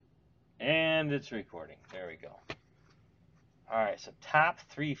And it's recording. There we go. All right, so top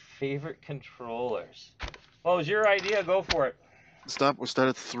 3 favorite controllers. What was your idea? Go for it. We'll start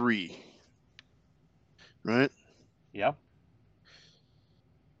at 3, right? Yep.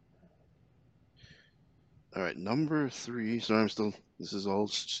 All right, number 3. Sorry, this is all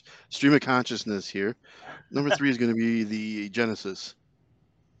stream of consciousness here. Number 3 is going to be the Genesis.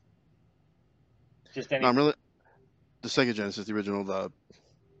 Just any. No, I'm really the Sega Genesis, the original, the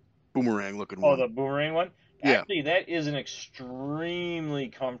boomerang looking Oh, one. the boomerang one. Yeah. Actually, that is an extremely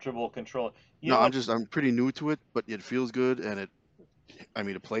comfortable controller. You No, know what? I'm pretty new to it, but it feels good and it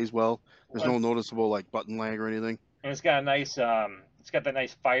plays well. There's no noticeable like button lag or anything. And it's got a nice it's got that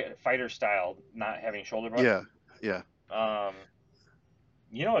nice fighter style, not having shoulder buttons. Yeah, yeah. Um,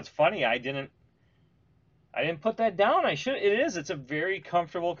 you know, it's funny. I didn't put that down. I should. It is. It's a very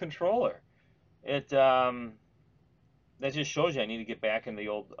comfortable controller. It that just shows you I need to get back in the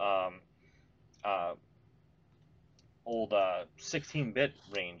uh, old 16-bit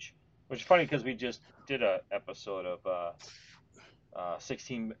range, which is funny because we just did a episode of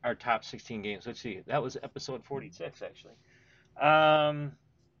 16 our top 16 games. Let's see, that was episode 46 actually. Um,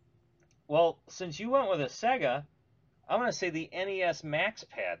 well, since you went with a Sega, I'm gonna say the NES Max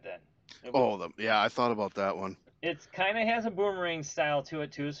Pad then. Yeah, I thought about that one. It kind of has a boomerang style to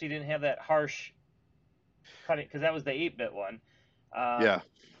it too, so you didn't have that harsh cutting because that was the 8-bit one. Um, Yeah.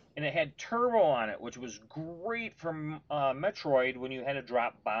 and it had turbo on it, which was great for Metroid when you had to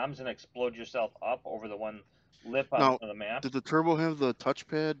drop bombs and explode yourself up over the one lip on Now, one of the maps. did the Turbo have the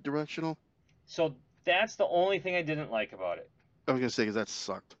touchpad directional? So that's the only thing I didn't like about it. I was gonna say because that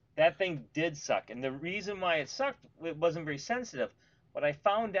sucked. That thing did suck, and the reason why it sucked, it wasn't very sensitive. What I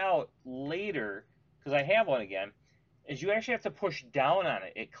found out later, because I have one again, is you actually have to push down on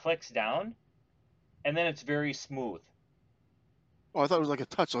it. It clicks down, and then it's very smooth. Oh, I thought it was like a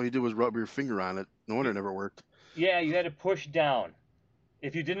touch. All you did was rub your finger on it. No wonder it never worked. Yeah, you had to push down.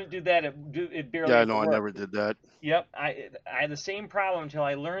 If you didn't do that, it barely Yeah, ever no, I never worked. did that. Yep, I had the same problem until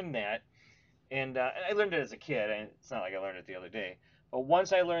I learned that, and I learned it as a kid. And it's not like I learned it the other day. But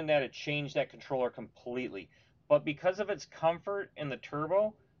once I learned that, it changed that controller completely. But because of its comfort in the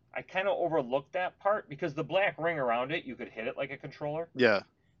turbo, I kind of overlooked that part because the black ring around it, you could hit it like a controller. Yeah.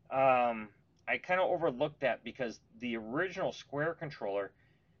 Um, I kind of overlooked that because the original Square controller,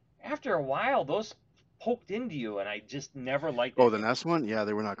 after a while, those poked into you, and I just never liked Oh, it. the NES one? Yeah,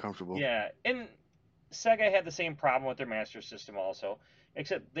 they were not comfortable. Yeah, and Sega had the same problem with their Master System also,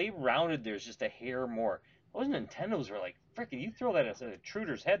 except they rounded theirs just a hair more. Those Nintendos were like, freaking, you throw that at an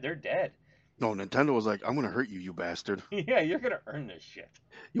intruder's head, they're dead. No, Nintendo was like, I'm gonna hurt you, you bastard. Yeah, you're gonna earn this shit.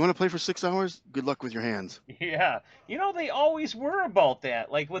 You want to play for 6 hours? Good luck with your hands. Yeah, you know they always were about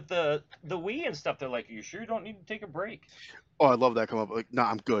that. Like with the Wii and stuff, they're like, "Are you sure you don't need to take a break?" Oh, I love that come up. Like, nah,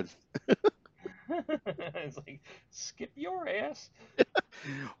 I'm good. It's like, skip your ass.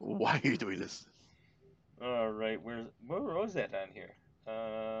 Why are you doing this? All right, where was that on here?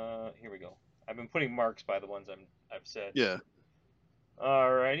 Here we go. I've been putting marks by the ones I've said. Yeah.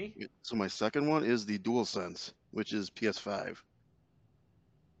 Alrighty. So my second one is the DualSense, which is PS5.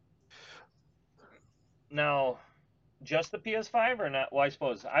 Now, just the PS5 or not? Well, I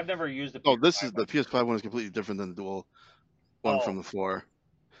suppose I've never used the Oh, this PS5 is the one. PS5 one is completely different than the Dual one Oh, from the floor.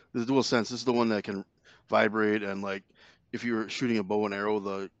 The DualSense, this is the one that can vibrate and like if you were shooting a bow and arrow,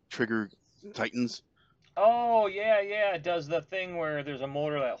 the trigger tightens. oh yeah, yeah. It does the thing where there's a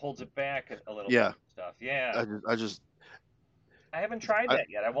motor that holds it back a little bit Yeah. and stuff. Yeah, I just I haven't tried I that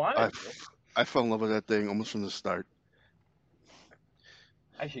yet. I I, wanted to. f- I fell in love with that thing almost from the start.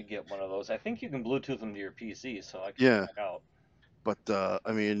 I should get one of those. I think you can Bluetooth them to your PC, so I can Yeah, try it out. but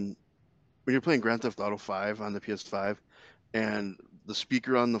I mean, when you're playing Grand Theft Auto 5 on the PS5 and the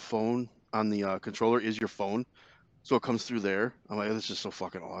speaker on the phone on the controller is your phone, so it comes through there. I'm like, this is just so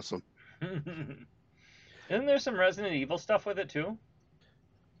fucking awesome. Isn't there some Resident Evil stuff with it too?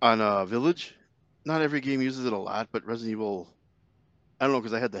 On Village, not every game uses it a lot, but Resident Evil, I don't know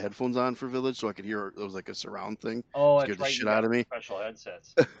because I had the headphones on for Village, so I could hear it was like a surround thing. Oh, that's Scared the right. You shit got out the of me. special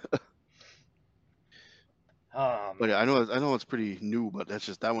headsets. Oh But yeah, man. I know it's pretty new, but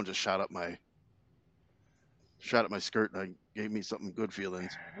that one just shot at my skirt and gave me something good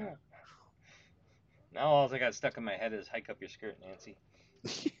feelings. Now all I got stuck in my head is hike up your skirt, Nancy.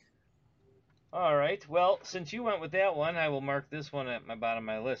 All right. Well, since you went with that one, I will mark this one at my bottom of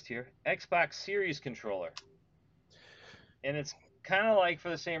my list here. Xbox Series controller. And it's kind of like for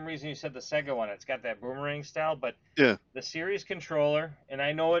the same reason you said the Sega one. It's got that boomerang style, but Yeah. the Series controller, and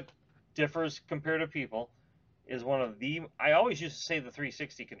I know it differs compared to people, is one of the I always used to say the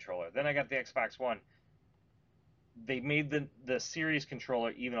 360 controller. Then I got the Xbox One. they made the series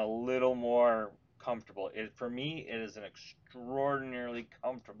controller even a little more comfortable. For me, it is an extraordinarily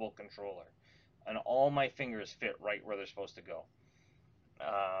comfortable controller, and all my fingers fit right where they're supposed to go.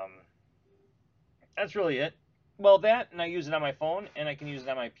 Um, that's really it. Well, that, and I use it on my phone, and I can use it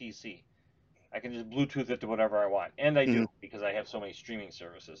on my PC. I can just Bluetooth it to whatever I want, and I Hmm. do because I have so many streaming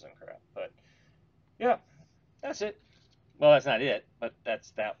services and crap. But yeah, that's it. Well, that's not it, but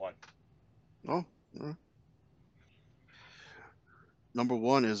that's that one. Oh, number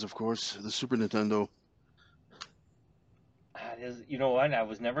one is of course the Super Nintendo. You know what? I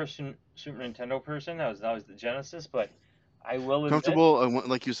was never a Super Nintendo person. I was always the Genesis, but I will admit, Comfortable,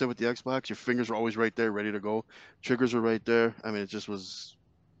 like you said with the Xbox, your fingers were always right there, ready to go. Triggers were right there. I mean, it just was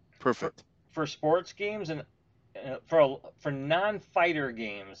for perfect. for sports games and for non-fighter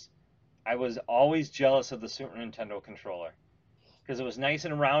games, I was always jealous of the Super Nintendo controller because it was nice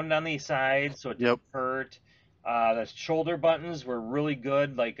and round on the side, so it Yep. didn't hurt. The shoulder buttons were really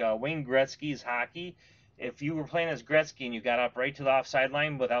good, like Wayne Gretzky's hockey. If you were playing as Gretzky and you got up right to the offside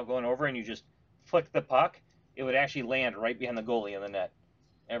line without going over and you just flicked the puck, it would actually land right behind the goalie in the net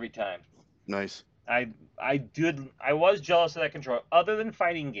every time. Nice. I I was jealous of that control. Other than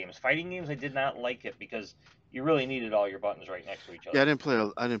fighting games, I did not like it because you really needed all your buttons right next to each Yeah, other. I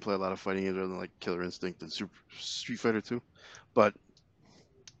didn't play a lot of fighting games other than like Killer Instinct and Super Street Fighter 2. But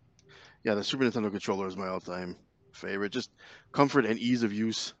yeah, the Super Nintendo controller is my all-time favorite. Just comfort and ease of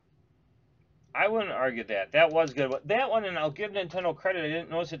use. I wouldn't argue that. That was good. That one, and I'll give Nintendo credit. I didn't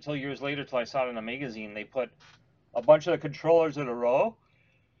notice it till years later, till I saw it in a magazine. They put a bunch of the controllers in a row,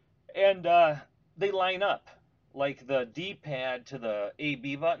 and they line up. Like the D-pad to the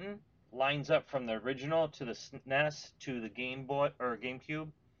A/B button lines up from the original to the SNES to the Game Boy or GameCube.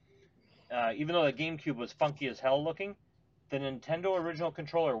 Even though the GameCube was funky as hell looking, the Nintendo original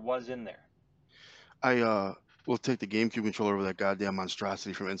controller was in there. I will take the GameCube controller over that goddamn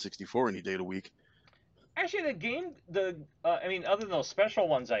monstrosity from N64 any day of the week. Actually, I mean, other than those special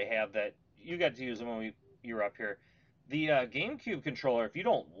ones I have that you got to use them when you were up here, the GameCube controller, if you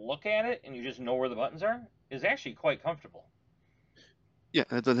don't look at it and you just know where the buttons are, is actually quite comfortable. Yeah,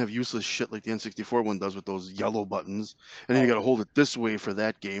 and it doesn't have useless shit like the N64 one does with those yellow buttons. And then you Oh, got to hold it this way for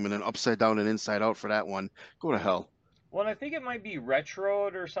that game, and then upside down and inside out for that one. Go to hell. well, and I think it might be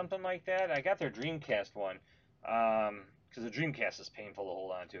Retroed or something like that. I got their Dreamcast one, because the Dreamcast is painful to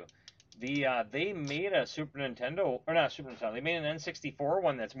hold on to. They made a Super Nintendo, or not Super Nintendo, they made an N64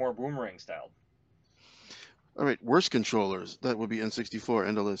 one that's more boomerang styled. All right, worst controllers. That would be N64.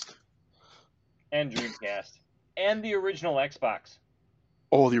 End of list. And Dreamcast, and the original Xbox.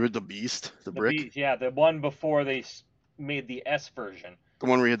 Oh, the Beast, the The brick, Beast, yeah, the one before they made the S version. the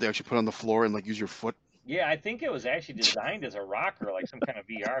one where you had to actually put on the floor and like use your foot. Yeah, I think it was actually designed as a rocker, like some kind of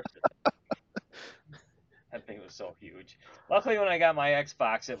VR system. That thing was so huge. Luckily, when I got my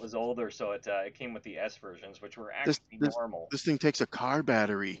Xbox, it was older, so it came with the S versions, which were This actually this normal. this thing takes a car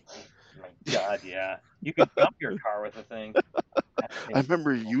battery. My God, yeah, you could dump your car with the thing. That I thing.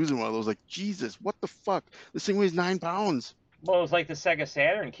 remember using one of those. Like Jesus, what the fuck? This thing weighs 9 pounds. Well, it was like the Sega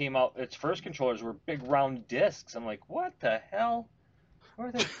Saturn came out. Its first controllers were big round discs. I'm like, what the hell? What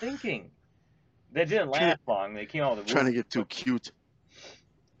are they thinking? They didn't Trying last long. They came out with a trying really to get too quick. cute.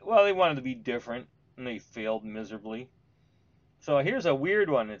 Well, they wanted to be different, and they failed miserably. So here's a weird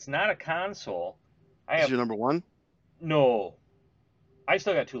one. It's not a console. I This is have your number one. no. I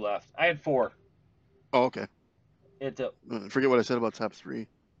still got two left. I had four. Oh, okay. It. Forget what I said about top three.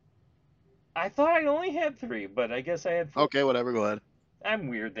 I thought I only had three, but I guess I had four. Okay, whatever. Go ahead. I'm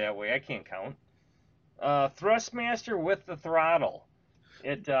weird that way. I can't count. Thrustmaster with the throttle.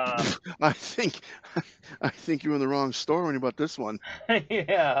 It. I think I think you're in the wrong store when you bought this one.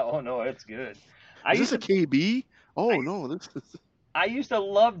 Yeah. Oh no, it's good. I Is this used a to. KB? I, Oh no, this is I used to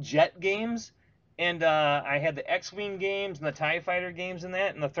love jet games, and I had the X-wing games and the Tie Fighter games and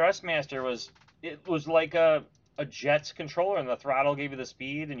that. And the Thrustmaster was like a jet's controller, and the throttle gave you the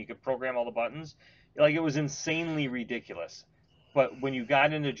speed, and you could program all the buttons. Like it was insanely ridiculous. But when you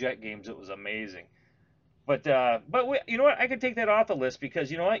got into jet games, it was amazing. You know what? I could take that off the list because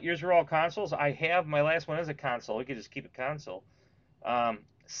you know what? Yours are all consoles. I have my last one as a console. We could just keep it console.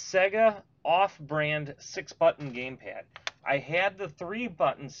 Sega off-brand six-button gamepad. I had the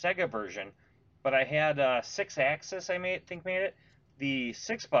three-button Sega version, but I had six-axis. Think made it the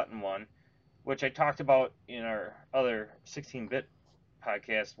six-button one, which I talked about in our other 16-bit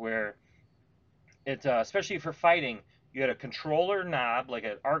podcast, where it especially for fighting, you had a controller knob, like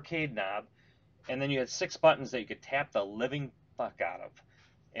an arcade knob, and then you had six buttons that you could tap the living fuck out of,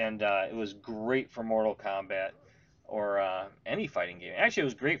 and it was great for Mortal Kombat. or any fighting game. Actually, it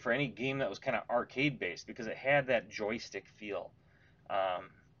was great for any game that was kind of arcade based because it had that joystick feel. Um,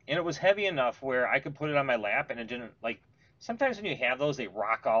 and it was heavy enough where I could put it on my lap and it didn't like. Sometimes when you have those, they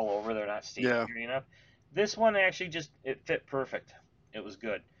rock all over. They're not Yeah. stationary enough. This one actually just it fit perfect. It was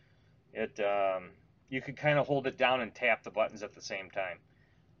good. It you could kind of hold it down and tap the buttons at the same time.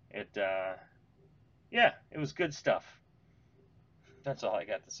 It yeah, it was good stuff. That's all I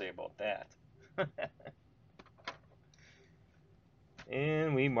got to say about that.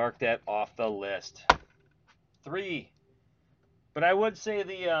 And we mark that off the list. 3. But I would say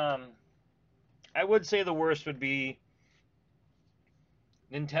the worst would be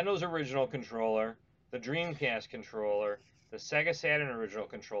Nintendo's original controller, the Dreamcast controller, the Sega Saturn original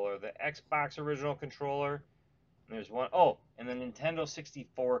controller, the Xbox original controller. And there's one oh, and the Nintendo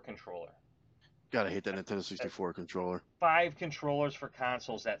 64 controller. God, I hate that Nintendo That's 64 controller. 5 controllers for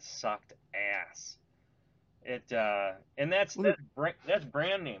consoles that sucked ass. It and What are, that's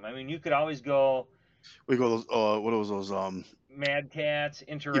brand name. I mean, you could always go we go those what was those Mad Cats,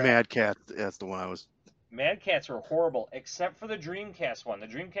 yeah, Interact. Mad Cat, that's the one I was. Mad Cats were horrible, except for the Dreamcast one. The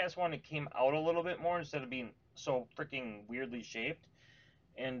Dreamcast one, it came out a little bit more instead of being so freaking weirdly shaped.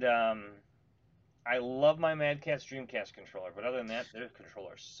 And I love my Mad Catz Dreamcast controller, but other than that, their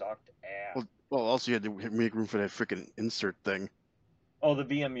controller sucked ass. Well, also you had to make room for that freaking insert thing. Oh, the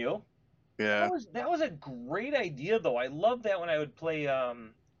VMU? Yeah. That was a great idea though. I loved that when I would play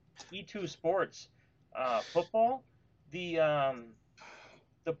E2 Sports football. The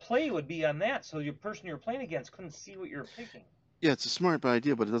the play would be on that, so your person you were playing against couldn't see what you were picking. Yeah, it's a smart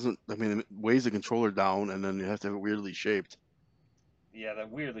idea, but it doesn't. I mean, it weighs the controller down, and then you have to have it weirdly shaped. Yeah,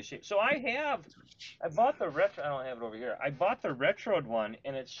 that weirdly shaped. So I bought the retro. I don't have it over here. I bought the retroed one,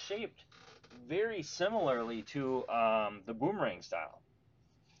 and it's shaped very similarly to the boomerang style,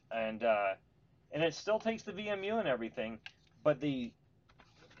 and it still takes the VMU and everything, but they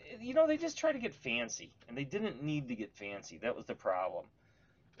just try to get fancy, and they didn't need to get fancy. That was the problem.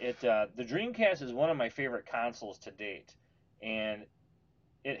 The Dreamcast is one of my favorite consoles to date, and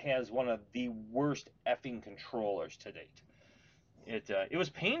it has one of the worst effing controllers to date. It was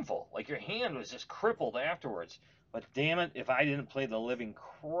painful. Like your hand was just crippled afterwards. But damn it, if I didn't play the living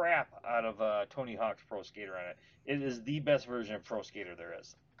crap out of Tony Hawk's Pro Skater on it, it is the best version of Pro Skater there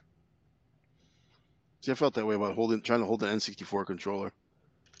is. See, I felt that way about trying to hold the N64 controller.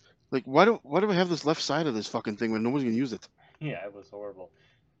 Like, why do I have this left side of this fucking thing when nobody's gonna use it? Yeah, it was horrible.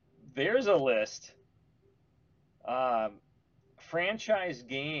 There's a list. Um, Franchise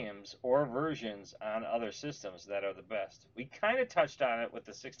games or versions on other systems that are the best. We kind of touched on it with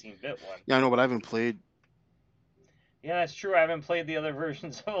the 16-bit one. Yeah, I know, but I haven't played. Yeah, that's true. I haven't played the other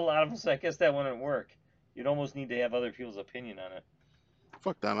versions of a lot of them, so I guess that wouldn't work. You'd almost need to have other people's opinion on it.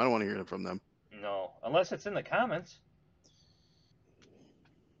 Fuck them. I don't want to hear it from them. No, unless it's in the comments.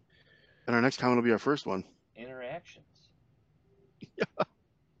 And our next comment will be our first one. Interactions.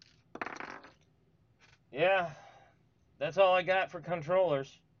 Yeah, that's all I got for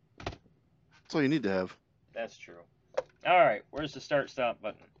controllers. That's all you need to have. That's true. All right, where's the start stop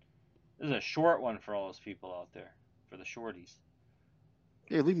button? This is a short one for all those people out there, for the shorties.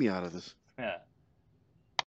 Hey, leave me out of this. Yeah.